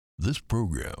This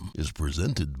program is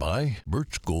presented by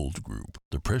Birch Gold Group,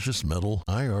 the precious metal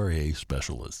IRA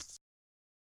specialists.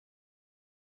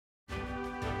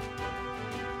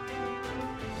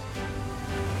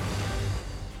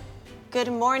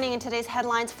 Good morning. In today's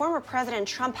headlines, former President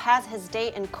Trump has his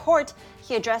day in court.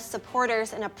 He addressed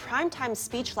supporters in a primetime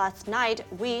speech last night.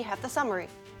 We have the summary.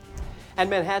 And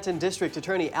Manhattan District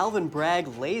Attorney Alvin Bragg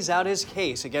lays out his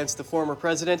case against the former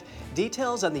president,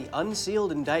 details on the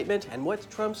unsealed indictment, and what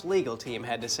Trump's legal team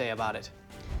had to say about it.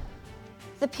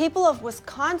 The people of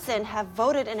Wisconsin have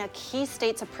voted in a key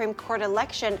state Supreme Court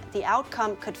election. The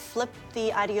outcome could flip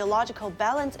the ideological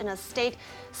balance in a state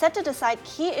set to decide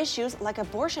key issues like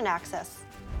abortion access.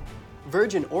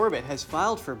 Virgin Orbit has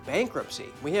filed for bankruptcy.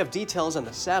 We have details on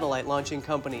the satellite launching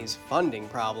company's funding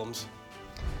problems.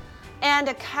 And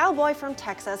a cowboy from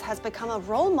Texas has become a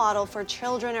role model for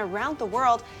children around the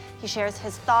world. He shares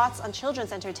his thoughts on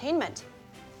children's entertainment.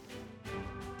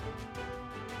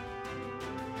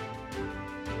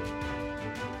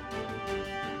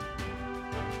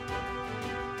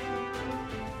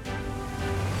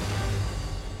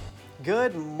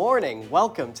 Good morning.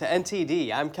 Welcome to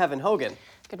NTD. I'm Kevin Hogan.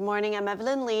 Good morning. I'm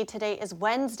Evelyn Lee. Today is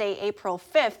Wednesday, April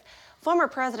 5th. Former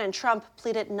President Trump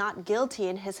pleaded not guilty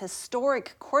in his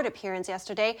historic court appearance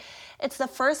yesterday. It's the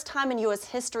first time in U.S.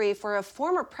 history for a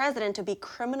former president to be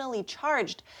criminally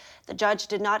charged. The judge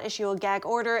did not issue a gag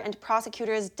order, and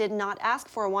prosecutors did not ask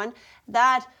for one.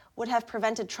 That would have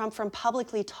prevented Trump from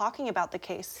publicly talking about the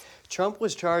case. Trump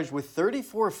was charged with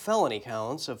 34 felony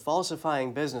counts of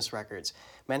falsifying business records.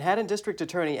 Manhattan District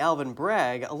Attorney Alvin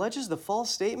Bragg alleges the false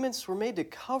statements were made to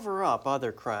cover up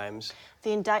other crimes.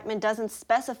 The indictment doesn't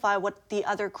specify what the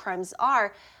other crimes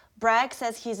are. Bragg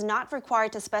says he's not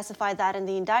required to specify that in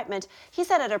the indictment. He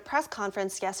said at a press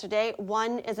conference yesterday,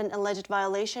 one is an alleged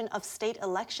violation of state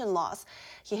election laws.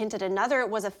 He hinted another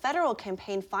was a federal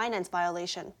campaign finance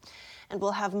violation. And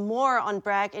we'll have more on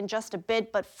Bragg in just a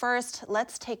bit, but first,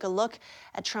 let's take a look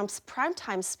at Trump's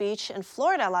primetime speech in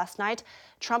Florida last night.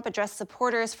 Trump addressed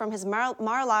supporters from his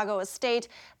Mar-a-Lago estate.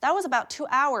 That was about 2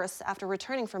 hours after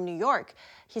returning from New York.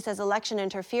 He says election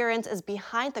interference is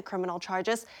behind the criminal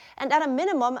charges, and at a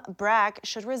minimum, Bragg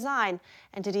should resign.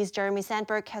 NTD's Jeremy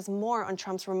Sandberg has more on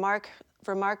Trump's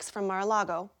remarks from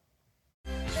Mar-a-Lago.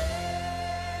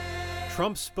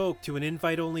 Trump spoke to an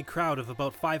invite-only crowd of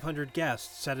about 500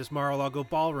 guests at his Mar-a-Lago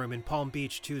ballroom in Palm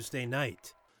Beach Tuesday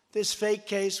night. This fake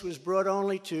case was brought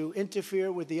only to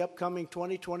interfere with the upcoming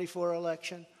 2024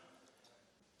 election,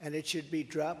 and it should be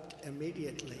dropped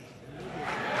immediately.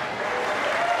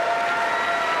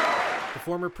 The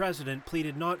former president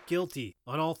pleaded not guilty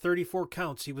on all 34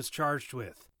 counts he was charged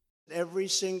with. Every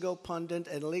single pundit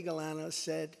and legal analyst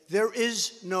said, there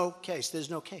is no case. There's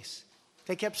no case.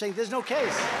 They kept saying, there's no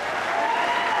case.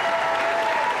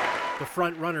 The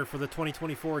front-runner for the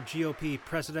 2024 GOP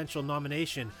presidential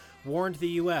nomination warned the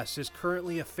U.S. is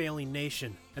currently a failing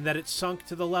nation and that it sunk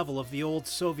to the level of the old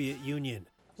Soviet Union.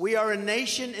 We are a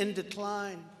nation in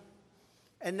decline,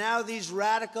 and now these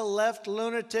radical left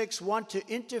lunatics want to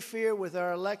interfere with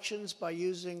our elections by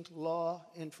using law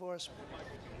enforcement.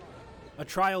 A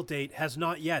trial date has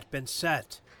not yet been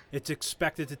set. It's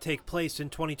expected to take place in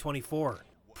 2024.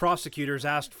 Prosecutors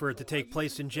asked for it to take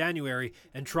place in January,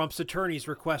 and Trump's attorneys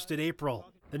requested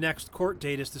April. The next court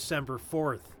date is December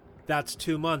 4th. That's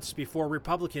 2 months before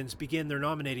Republicans begin their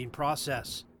nominating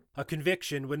process. A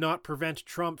conviction would not prevent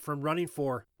Trump from running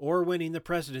for or winning the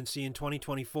presidency in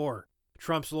 2024.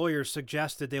 Trump's lawyers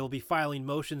suggested they will be filing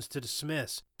motions to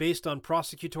dismiss based on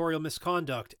prosecutorial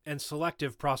misconduct and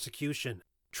selective prosecution.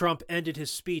 Trump ended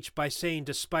his speech by saying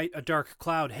despite a dark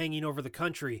cloud hanging over the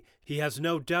country, he has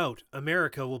no doubt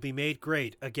America will be made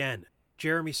great again.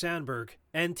 Jeremy Sandberg,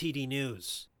 NTD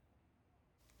News.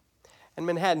 And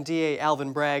Manhattan DA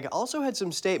Alvin Bragg also had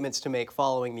some statements to make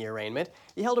following the arraignment.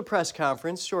 He held a press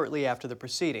conference shortly after the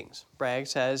proceedings. Bragg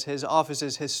says his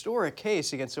office's historic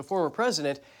case against a former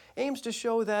president aims to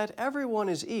show that everyone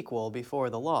is equal before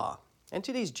the law.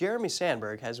 NTD's Jeremy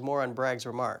Sandberg has more on Bragg's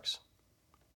remarks.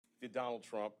 Donald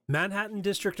Trump. Manhattan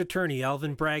District Attorney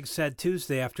Alvin Bragg said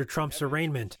Tuesday after Trump's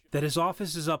arraignment that his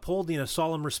office is upholding a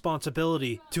solemn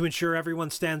responsibility to ensure everyone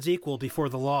stands equal before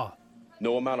the law.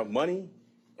 No amount of money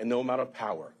and no amount of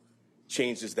power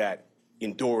changes that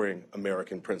enduring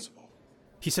American principle.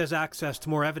 He says access to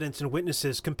more evidence and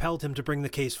witnesses compelled him to bring the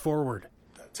case forward.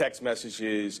 Text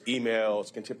messages,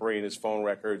 emails, contemporaneous phone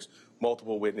records,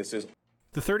 multiple witnesses.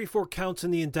 The 34 counts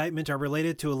in the indictment are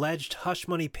related to alleged hush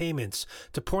money payments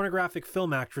to pornographic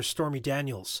film actress Stormy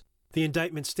Daniels. The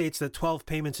indictment states that 12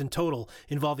 payments in total,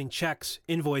 involving checks,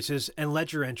 invoices, and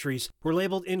ledger entries, were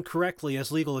labeled incorrectly as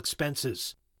legal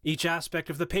expenses. Each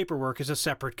aspect of the paperwork is a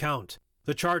separate count.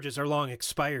 The charges are long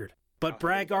expired. But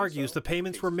Bragg argues the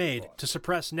payments were made to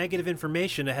suppress negative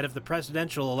information ahead of the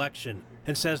presidential election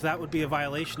and says that would be a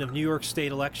violation of New York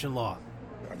State election law.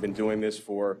 I've been doing this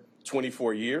for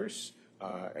 24 years.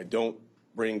 I don't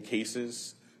bring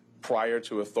cases prior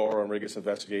to a thorough and rigorous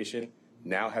investigation.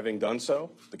 Now, having done so,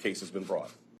 the case has been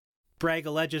brought. Bragg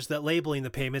alleges that labeling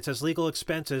the payments as legal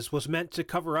expenses was meant to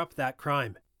cover up that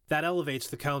crime. That elevates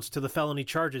the counts to the felony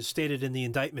charges stated in the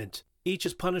indictment. Each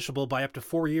is punishable by up to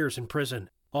 4 years in prison.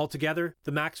 Altogether,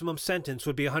 the maximum sentence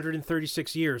would be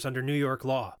 136 years under New York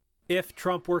law. If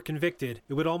Trump were convicted,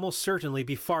 it would almost certainly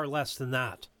be far less than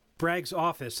that. Bragg's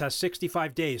office has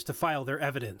 65 days to file their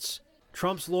evidence.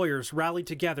 Trump's lawyers rallied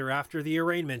together after the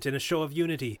arraignment in a show of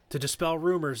unity to dispel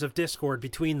rumors of discord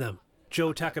between them.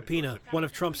 Joe Tacopina, one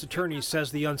of Trump's attorneys,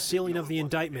 says the unsealing of the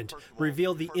indictment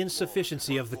revealed the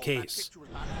insufficiency of the case.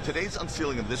 Today's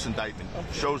unsealing of this indictment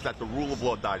shows that the rule of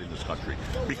law died in this country.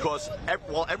 Because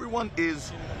while everyone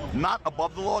is not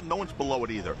above the law, no one's below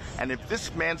it either. And if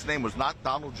this man's name was not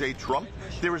Donald J. Trump,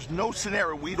 there is no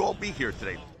scenario we'd all be here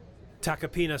today.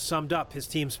 Tacopina summed up his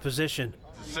team's position.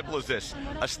 As simple as this.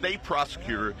 A state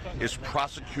prosecutor is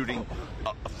prosecuting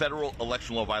a federal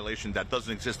election law violation that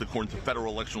doesn't exist according to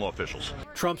federal election law officials.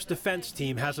 Trump's defense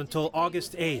team has until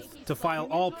August 8th to file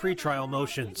all pretrial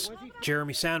motions.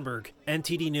 Jeremy Sandberg,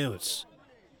 NTD News.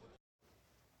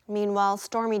 Meanwhile,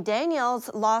 Stormy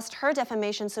Daniels lost her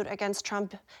defamation suit against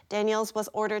Trump. Daniels was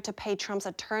ordered to pay Trump's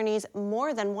attorneys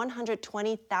more than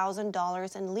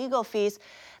 $120,000 in legal fees.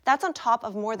 That's on top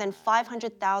of more than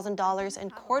 $500,000 in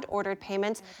court-ordered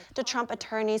payments to Trump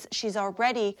attorneys she's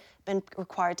already been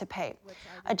required to pay.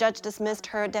 A judge dismissed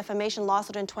her defamation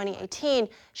lawsuit in 2018.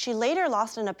 She later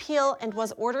lost an appeal and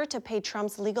was ordered to pay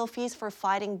Trump's legal fees for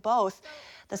fighting both.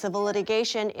 The civil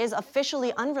litigation is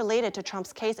officially unrelated to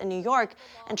Trump's case in New York,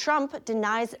 and Trump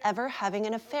denies ever having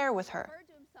an affair with her.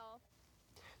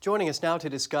 Joining us now to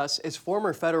discuss is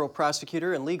former federal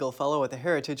prosecutor and legal fellow at the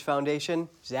Heritage Foundation,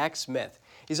 Zach Smith.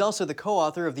 He's also the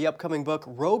co-author of the upcoming book,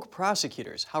 Rogue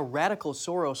Prosecutors, How Radical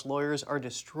Soros Lawyers Are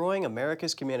Destroying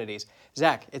America's Communities.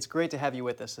 Zach, it's great to have you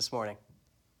with us this morning.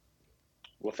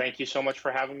 Well, thank you so much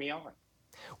for having me on.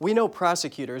 We know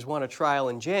prosecutors want a trial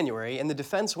in January, and the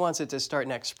defense wants it to start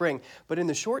next spring. But in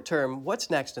the short term, what's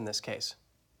next in this case?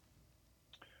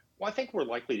 Well, I think we're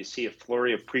likely to see a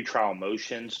flurry of pretrial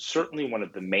motions. Certainly one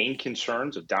of the main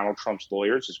concerns of Donald Trump's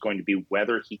lawyers is going to be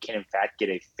whether he can, in fact, get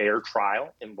a fair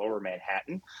trial in Lower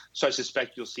Manhattan. So I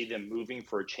suspect you'll see them moving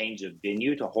for a change of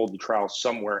venue to hold the trial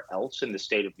somewhere else in the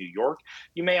state of New York.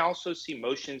 You may also see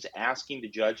motions asking the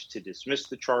judge to dismiss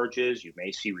the charges. You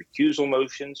may see recusal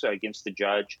motions against the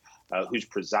judge who's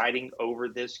presiding over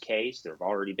this case. There have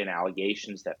already been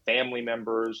allegations that family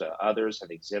members, others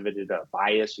have exhibited a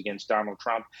bias against Donald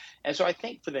Trump. And so I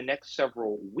think for the next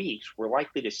several weeks, we're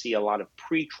likely to see a lot of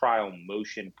pretrial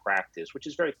motion practice, which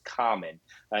is very common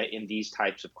in these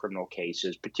types of criminal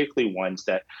cases, particularly ones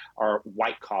that are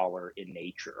white collar in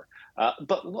nature.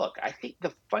 But look, I think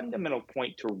the fundamental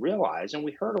point to realize, and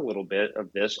we heard a little bit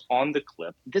of this on the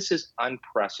clip, this is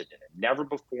unprecedented. Never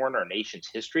before in our nation's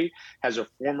history has a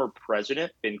former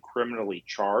president been criminally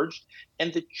charged.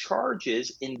 And the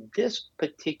charges in this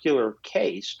particular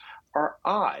case are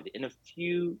odd in a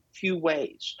few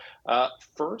ways.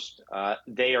 First,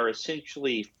 they are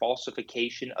essentially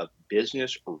falsification of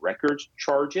business records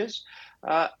charges,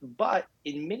 but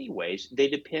in many ways, they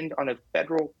depend on a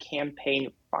federal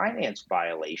campaign finance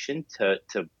violation to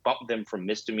bump them from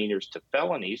misdemeanors to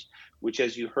felonies, which,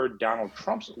 as you heard Donald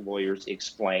Trump's lawyers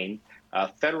explain,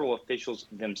 federal officials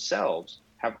themselves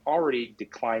have already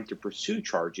declined to pursue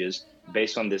charges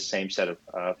based on this same set of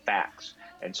facts.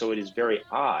 And so it is very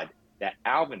odd that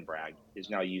Alvin Bragg is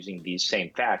now using these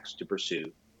same facts to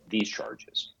pursue these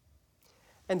charges.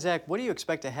 And Zach, what do you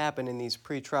expect to happen in these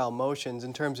pretrial motions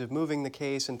in terms of moving the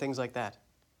case and things like that?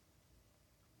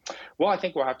 Well, I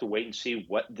think we'll have to wait and see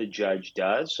what the judge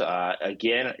does.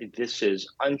 Again, this is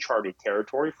uncharted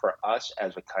territory for us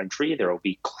as a country. There will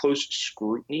be close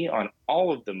scrutiny on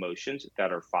all of the motions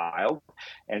that are filed.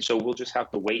 And so we'll just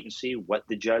have to wait and see what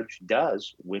the judge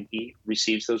does when he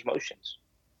receives those motions.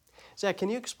 Zach, can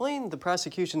you explain the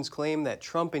prosecution's claim that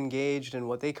Trump engaged in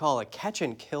what they call a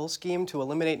catch-and-kill scheme to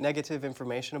eliminate negative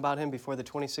information about him before the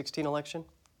 2016 election?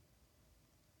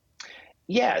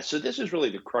 Yeah, so this is really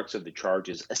the crux of the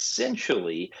charges.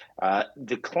 Essentially,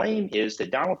 the claim is that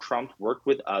Donald Trump worked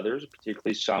with others,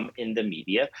 particularly some in the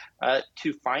media,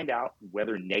 to find out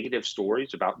whether negative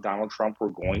stories about Donald Trump were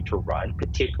going to run,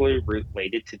 particularly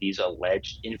related to these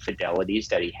alleged infidelities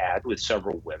that he had with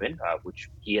several women, which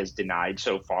he has denied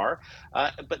so far,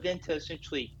 but then to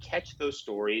essentially catch those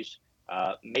stories.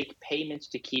 Make payments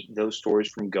to keep those stories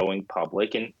from going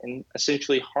public and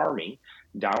essentially harming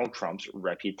Donald Trump's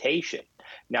reputation.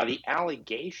 Now, the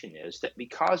allegation is that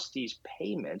because these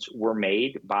payments were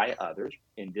made by others,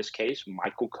 in this case,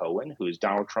 Michael Cohen, who is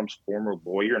Donald Trump's former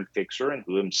lawyer and fixer, and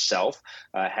who himself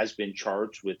has been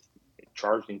charged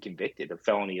and convicted of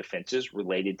felony offenses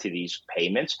related to these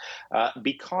payments,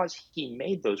 because he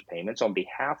made those payments on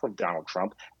behalf of Donald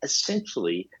Trump.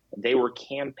 Essentially, they were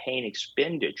campaign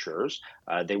expenditures.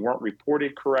 They weren't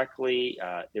reported correctly.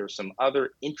 There were some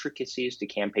other intricacies to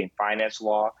campaign finance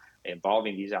law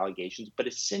involving these allegations, but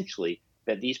essentially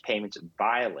that these payments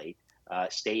violate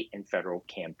state and federal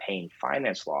campaign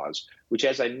finance laws, which,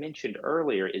 as I mentioned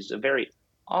earlier, is a very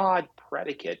odd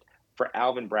predicate for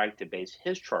Alvin Bragg to base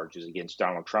his charges against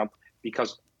Donald Trump,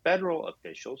 because federal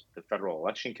officials, the Federal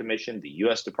Election Commission, the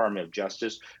U.S. Department of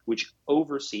Justice, which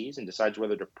oversees and decides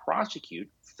whether to prosecute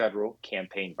federal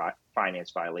campaign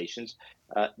finance violations,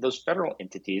 those federal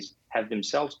entities have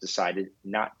themselves decided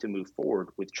not to move forward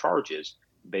with charges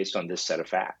based on this set of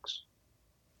facts.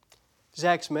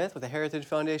 Zach Smith with the Heritage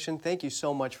Foundation, thank you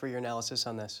so much for your analysis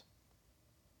on this.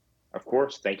 Of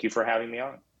course. Thank you for having me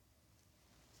on.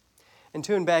 And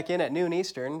tune back in at noon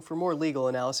Eastern for more legal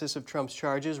analysis of Trump's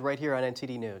charges right here on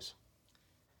NTD News.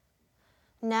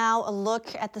 Now a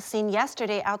look at the scene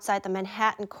yesterday outside the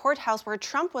Manhattan courthouse where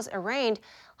Trump was arraigned.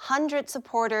 Hundreds of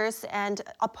supporters and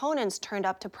opponents turned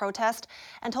up to protest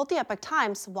and told the Epoch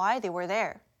Times why they were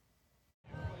there.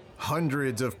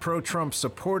 Hundreds of pro-Trump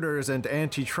supporters and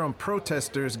anti-Trump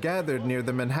protesters gathered near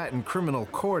the Manhattan Criminal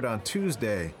Court on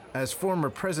Tuesday as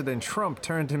former President Trump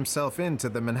turned himself into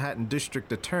the Manhattan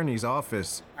District Attorney's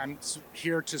office. I'm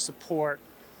here to support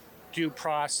due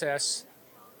process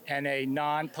and a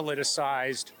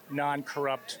non-politicized,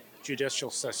 non-corrupt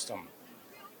judicial system.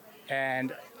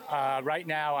 And right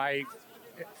now I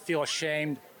feel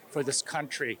ashamed for this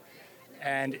country.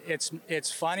 And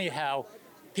it's funny how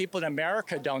people in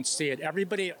America don't see it.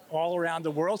 Everybody all around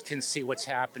the world can see what's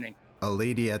happening. A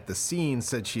lady at the scene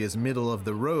said she is middle of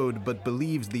the road but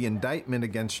believes the indictment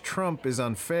against Trump is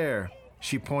unfair.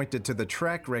 She pointed to the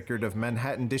track record of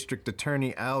Manhattan District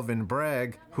Attorney Alvin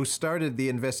Bragg, who started the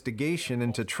investigation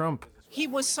into Trump. He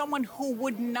was someone who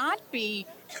would not be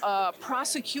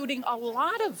prosecuting a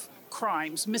lot of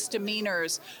crimes,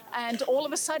 misdemeanors, and all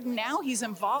of a sudden now he's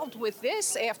involved with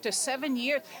this after 7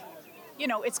 years. You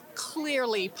know, it's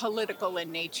clearly political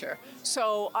in nature.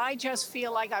 So I just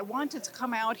feel like I wanted to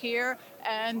come out here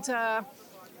and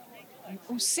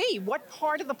see what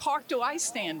part of the park do I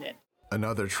stand in.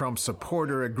 Another Trump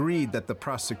supporter agreed that the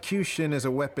prosecution is a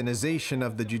weaponization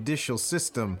of the judicial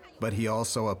system, but he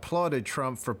also applauded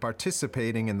Trump for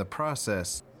participating in the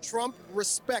process. Trump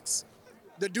respects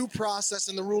the due process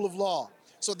and the rule of law.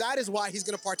 So that is why he's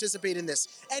going to participate in this.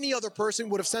 Any other person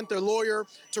would have sent their lawyer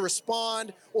to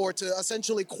respond or to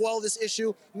essentially quell this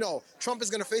issue. No, Trump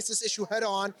is going to face this issue head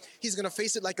on. He's going to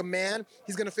face it like a man.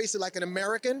 He's going to face it like an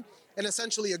American and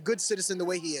essentially a good citizen the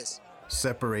way he is.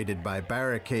 Separated by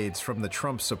barricades from the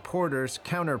Trump supporters,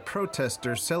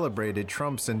 counter-protesters celebrated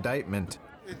Trump's indictment.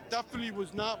 It definitely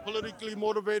was not politically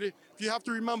motivated. If you have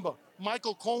to remember,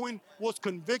 Michael Cohen was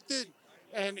convicted,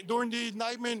 and during the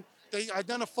indictment, they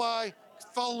identify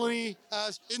felony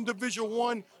as individual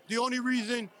one. The only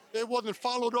reason it wasn't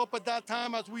followed up at that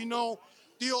time, as we know,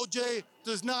 DOJ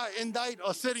does not indict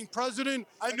a sitting president.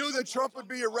 I knew that Trump would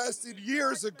be arrested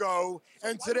years ago,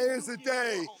 and today is the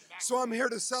day, so I'm here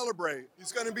to celebrate.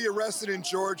 He's going to be arrested in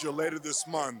Georgia later this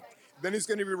month. Then he's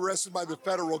going to be arrested by the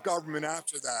federal government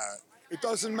after that. It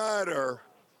doesn't matter.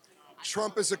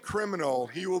 Trump is a criminal.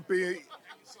 He will be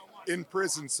in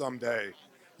prison someday.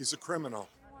 He's a criminal.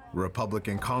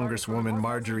 Republican Congresswoman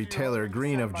Marjorie Taylor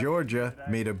Greene of Georgia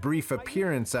made a brief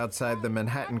appearance outside the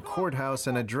Manhattan courthouse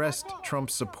and addressed Trump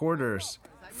supporters.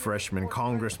 Freshman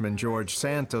Congressman George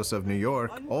Santos of New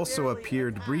York also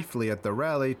appeared briefly at the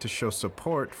rally to show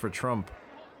support for Trump.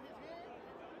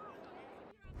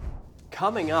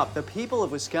 Coming up, the people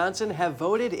of Wisconsin have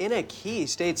voted in a key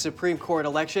state Supreme Court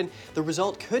election. The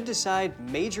result could decide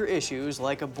major issues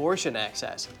like abortion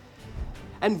access.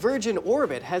 And Virgin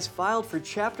Orbit has filed for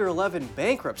Chapter 11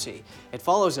 bankruptcy. It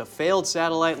follows a failed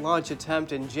satellite launch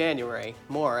attempt in January.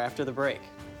 More after the break.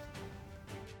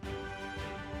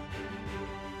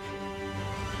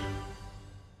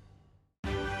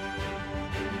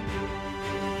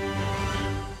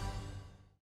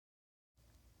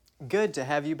 good to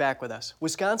have you back with us.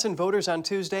 Wisconsin voters on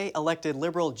Tuesday elected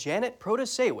liberal Janet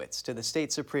Protasewicz to the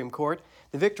state Supreme Court.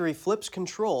 The victory flips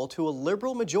control to a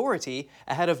liberal majority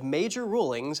ahead of major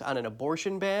rulings on an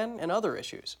abortion ban and other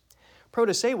issues.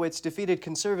 Protasewicz defeated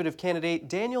conservative candidate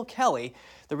Daniel Kelly.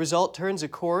 The result turns a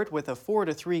court with a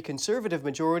 4-3 conservative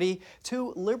majority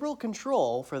to liberal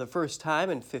control for the first time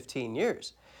in 15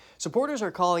 years. Supporters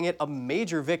are calling it a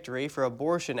major victory for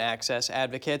abortion access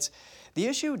advocates. The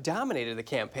issue dominated the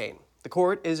campaign. The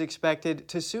court is expected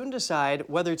to soon decide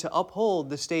whether to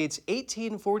uphold the state's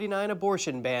 1849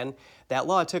 abortion ban. That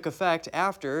law took effect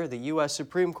after the U.S.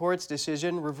 Supreme Court's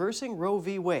decision reversing Roe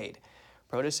v. Wade.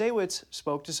 Protasewicz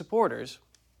spoke to supporters.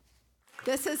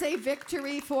 This is a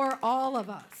victory for all of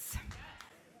us.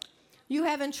 You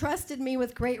have entrusted me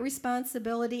with great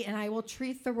responsibility, and I will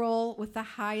treat the role with the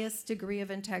highest degree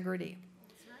of integrity.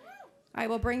 I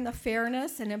will bring the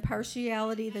fairness and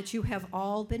impartiality that you have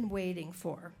all been waiting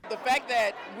for. The fact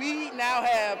that we now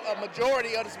have a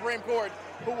majority of the Supreme Court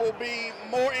who will be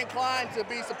more inclined to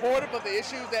be supportive of the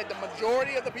issues that the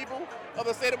majority of the people of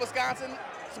the state of Wisconsin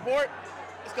support,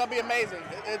 it's going to be amazing.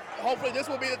 Hopefully this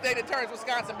will be the day that turns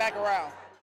Wisconsin back around.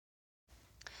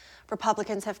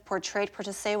 Republicans have portrayed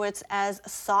Protasewicz as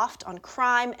soft on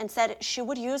crime and said she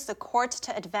would use the courts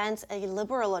to advance a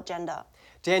liberal agenda.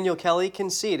 Daniel Kelly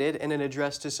conceded in an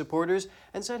address to supporters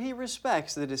and said he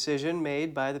respects the decision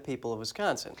made by the people of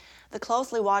Wisconsin. The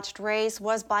closely watched race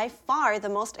was by far the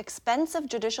most expensive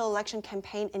judicial election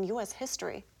campaign in U.S.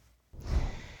 history.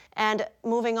 And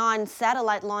moving on,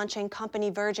 satellite launching company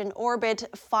Virgin Orbit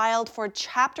filed for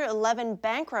Chapter 11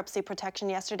 bankruptcy protection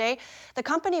yesterday. The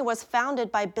company was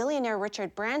founded by billionaire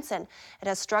Richard Branson. It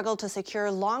has struggled to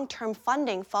secure long-term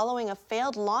funding following a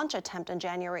failed launch attempt in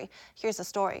January. Here's the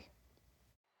story.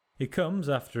 It comes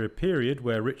after a period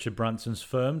where Richard Branson's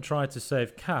firm tried to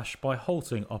save cash by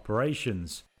halting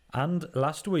operations. And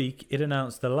last week, it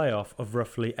announced the layoff of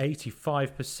roughly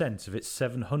 85% of its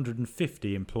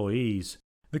 750 employees.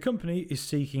 The company is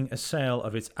seeking a sale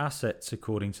of its assets,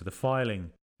 according to the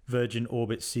filing. Virgin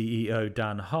Orbit CEO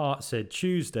Dan Hart said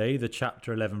Tuesday the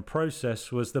Chapter 11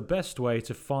 process was the best way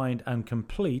to find and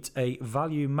complete a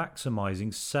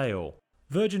value-maximising sale.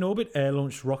 Virgin Orbit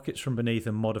air-launched rockets from beneath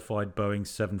a modified Boeing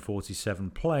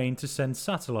 747 plane to send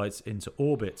satellites into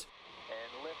orbit.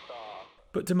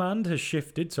 But demand has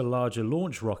shifted to larger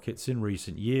launch rockets in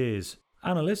recent years.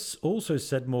 Analysts also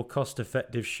said more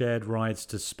cost-effective shared rides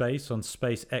to space on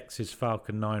SpaceX's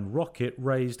Falcon 9 rocket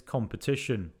raised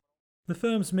competition. The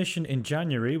firm's mission in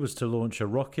January was to launch a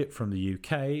rocket from the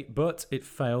UK, but it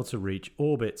failed to reach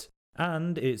orbit,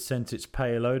 and it sent its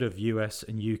payload of US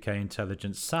and UK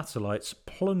intelligence satellites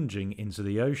plunging into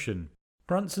the ocean.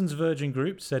 Branson's Virgin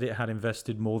Group said it had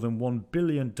invested more than $1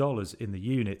 billion in the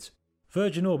unit.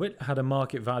 Virgin Orbit had a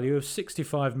market value of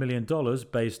 $65 million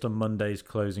based on Monday's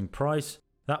closing price.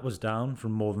 That was down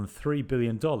from more than $3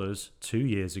 billion 2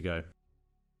 years ago.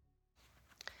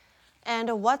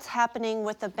 And what's happening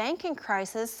with the banking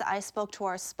crisis? I spoke to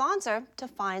our sponsor to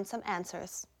find some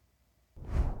answers.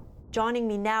 Joining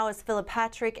me now is Philip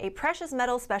Patrick, a precious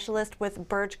metal specialist with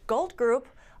Birch Gold Group,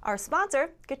 our sponsor.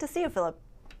 Good to see you, Philip.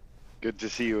 Good to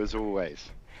see you as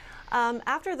always.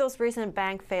 After those recent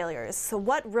bank failures, so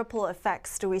what ripple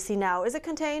effects do we see now? Is it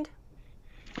contained?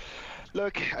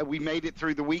 Look, we made it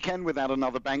through the weekend without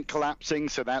another bank collapsing,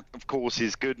 so that, of course,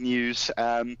 is good news.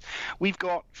 We've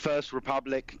got First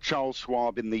Republic, Charles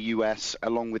Schwab in the US,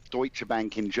 along with Deutsche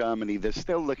Bank in Germany. They're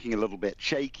still looking a little bit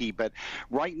shaky, but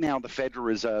right now the Federal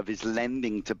Reserve is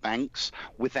lending to banks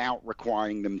without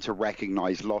requiring them to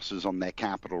recognize losses on their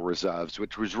capital reserves,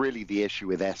 which was really the issue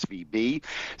with SVB.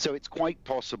 So it's quite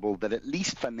possible that at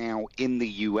least for now in the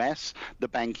US, the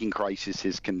banking crisis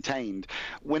is contained.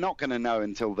 We're not going to know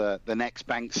until the next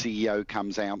bank CEO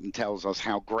comes out and tells us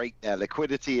how great their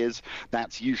liquidity is.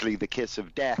 That's usually the kiss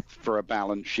of death for a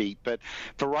balance sheet. But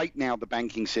for right now, the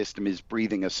banking system is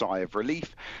breathing a sigh of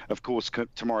relief. Of course,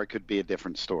 tomorrow could be a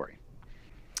different story.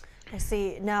 I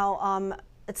see. Now,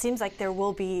 it seems like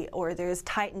there's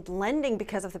tightened lending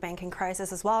because of the banking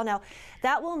crisis as well. Now,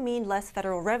 that will mean less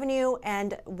federal revenue.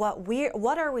 And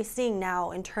what are we seeing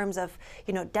now in terms of,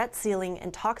 debt ceiling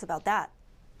and talks about that?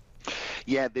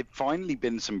 Yeah, there've finally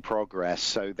been some progress.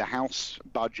 So the House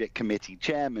Budget Committee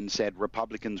chairman said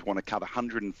Republicans want to cut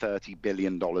 $130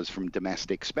 billion from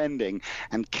domestic spending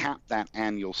and cap that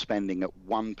annual spending at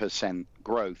 1%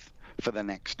 growth for the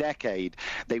next decade.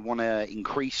 They want to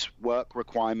increase work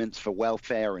requirements for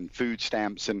welfare and food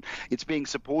stamps, and it's being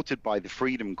supported by the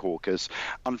Freedom Caucus.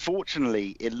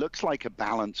 Unfortunately, it looks like a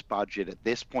balanced budget at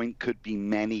this point could be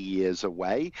many years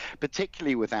away,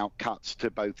 particularly without cuts to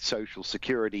both Social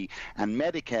Security and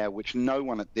Medicare, which no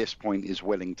one at this point is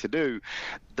willing to do.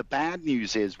 The bad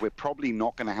news is we're probably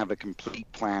not going to have a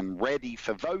complete plan ready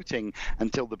for voting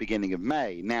until the beginning of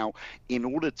May. Now, in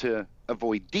order to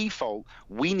avoid default,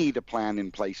 we need a plan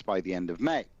in place by the end of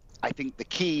May. I think the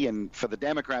key, and for the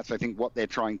Democrats, I think what they're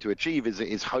trying to achieve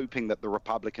is hoping that the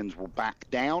Republicans will back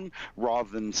down rather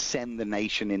than send the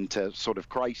nation into sort of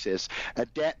crisis. A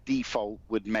debt default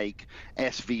would make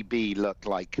SVB look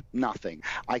like nothing.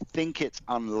 I think it's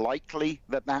unlikely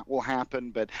that that will happen,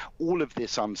 but all of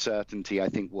this uncertainty, I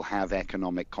think, will have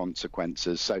economic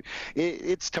consequences. So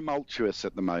it's tumultuous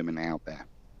at the moment out there.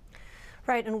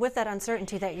 Right, and with that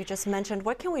uncertainty that you just mentioned,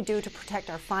 what can we do to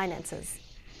protect our finances?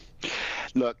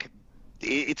 Look,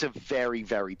 it's a very,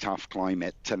 very tough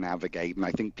climate to navigate, and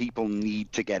I think people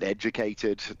need to get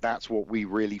educated. That's what we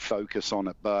really focus on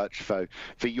at Birch. For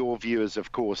your viewers,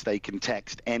 of course, they can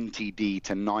text NTD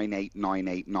to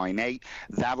 989898.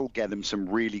 That'll get them some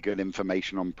really good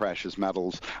information on precious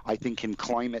metals. I think in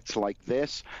climates like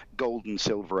this, gold and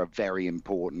silver are very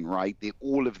important, right?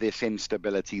 All of this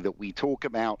instability that we talk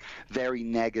about, very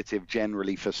negative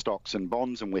generally for stocks and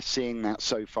bonds, and we're seeing that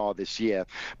so far this year,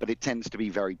 but it tends to be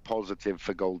very positive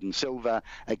for gold and silver.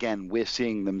 Again, we're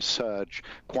seeing them surge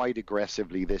quite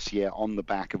aggressively this year on the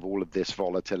back of all of this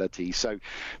volatility. So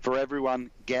for everyone,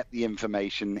 get the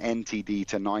information, NTD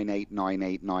to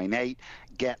 989898,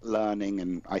 get learning,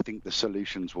 and I think the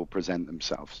solutions will present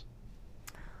themselves.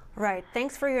 Right.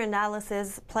 Thanks for your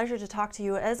analysis. Pleasure to talk to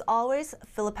you. As always,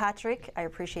 Philip Patrick, I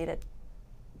appreciate it.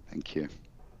 Thank you.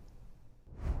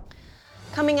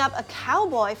 Coming up, a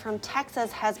cowboy from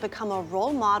Texas has become a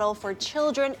role model for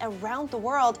children around the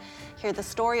world. Hear the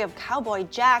story of Cowboy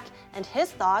Jack and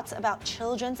his thoughts about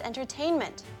children's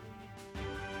entertainment.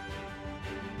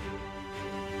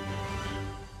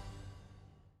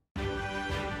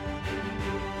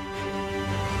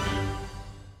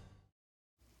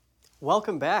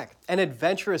 Welcome back. An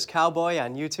adventurous cowboy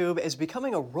on YouTube is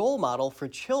becoming a role model for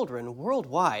children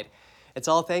worldwide. It's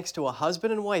all thanks to a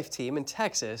husband and wife team in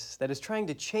Texas that is trying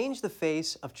to change the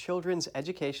face of children's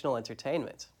educational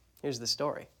entertainment. Here's the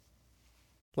story.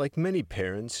 Like many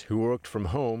parents who worked from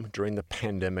home during the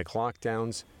pandemic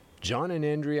lockdowns, John and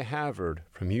Andrea Havard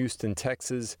from Houston,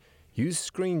 Texas, used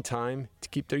screen time to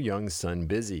keep their young son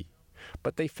busy.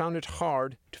 But they found it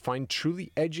hard to find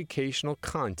truly educational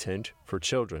content for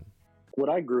children. What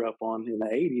I grew up on in the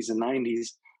 80s and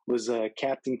 90s was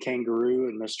Captain Kangaroo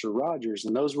and Mr. Rogers,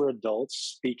 and those were adults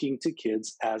speaking to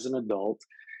kids as an adult,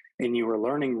 and you were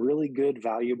learning really good,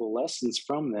 valuable lessons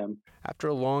from them. After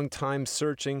a long time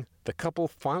searching, the couple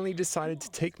finally decided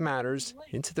to take matters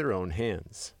into their own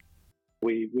hands.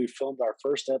 We filmed our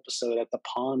first episode at the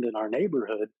pond in our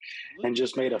neighborhood and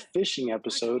just made a fishing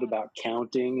episode about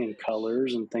counting and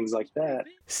colors and things like that.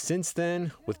 Since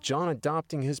then, with John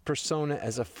adopting his persona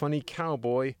as a funny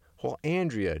cowboy, while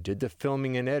Andrea did the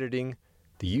filming and editing,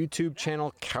 the YouTube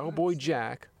channel Cowboy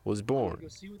Jack was born.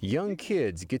 Young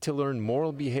kids get to learn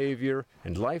moral behavior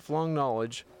and lifelong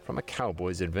knowledge from a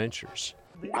cowboy's adventures.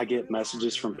 I get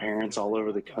messages from parents all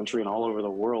over the country and all over the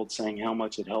world saying how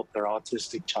much it helped their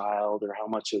autistic child or how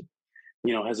much it,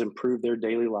 has improved their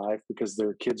daily life because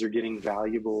their kids are getting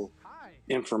valuable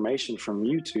information from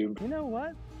YouTube. You know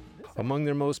what? Among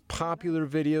their most popular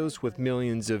videos with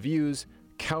millions of views,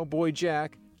 Cowboy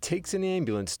Jack takes an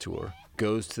ambulance tour,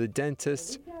 goes to the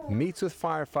dentist, meets with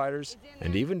firefighters,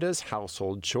 and even does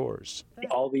household chores.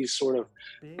 All these sort of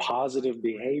positive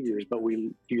behaviors, but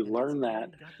you learn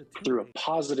that through a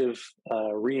positive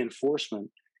reinforcement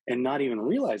and not even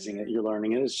realizing it, you're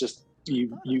learning it. It's just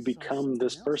you become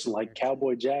this person like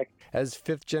Cowboy Jack. As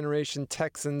fifth-generation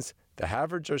Texans, the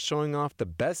Havards are showing off the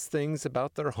best things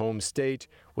about their home state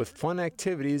with fun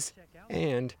activities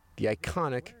and the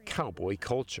iconic cowboy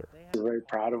culture. We're very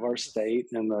proud of our state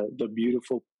and the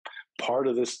beautiful part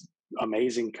of this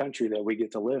amazing country that we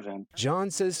get to live in. John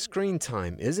says screen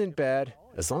time isn't bad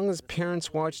as long as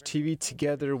parents watch TV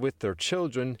together with their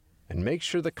children and make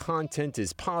sure the content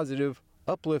is positive,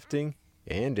 uplifting,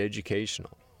 and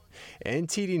educational.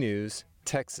 NTD News,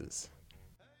 Texas.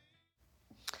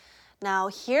 Now,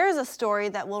 here's a story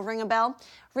that will ring a bell.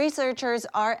 Researchers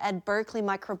at Berkeley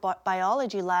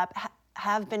Microbiology Lab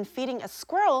have been feeding a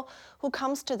squirrel who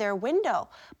comes to their window.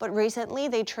 But recently,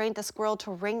 they trained the squirrel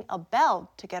to ring a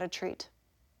bell to get a treat.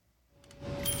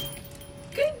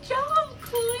 Good job,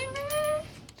 Climate!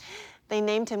 They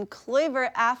named him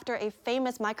Clover after a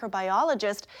famous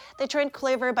microbiologist. They trained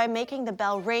Clover by making the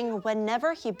bell ring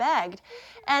whenever he begged.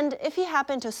 And if he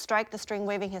happened to strike the string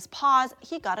waving his paws,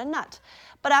 he got a nut.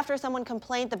 But after someone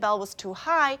complained the bell was too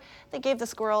high, they gave the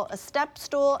squirrel a step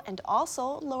stool and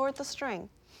also lowered the string.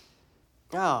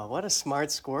 Oh, what a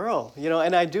smart squirrel. You know,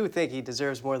 and I do think he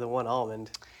deserves more than one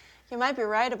almond. You might be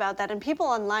right about that, and people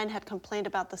online had complained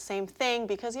about the same thing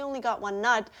because he only got one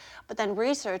nut, but then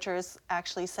researchers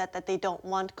actually said that they don't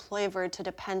want Clover to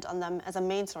depend on them as a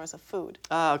main source of food.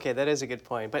 Ah, okay, that is a good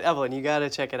point. But Evelyn, you gotta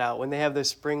check it out. When they have their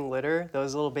spring litter,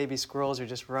 those little baby squirrels are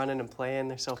just running and playing.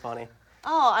 They're so funny.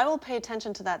 Oh, I will pay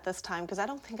attention to that this time because I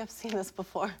don't think I've seen this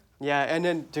before. Yeah, and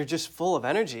then they're just full of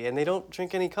energy and they don't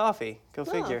drink any coffee. Go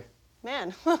figure.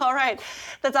 Man, all right.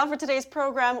 That's all for today's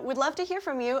program. We'd love to hear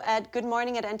from you at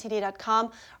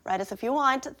goodmorning@ntd.com. Write us if you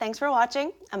want. Thanks for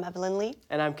watching. I'm Evelyn Lee.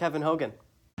 And I'm Kevin Hogan.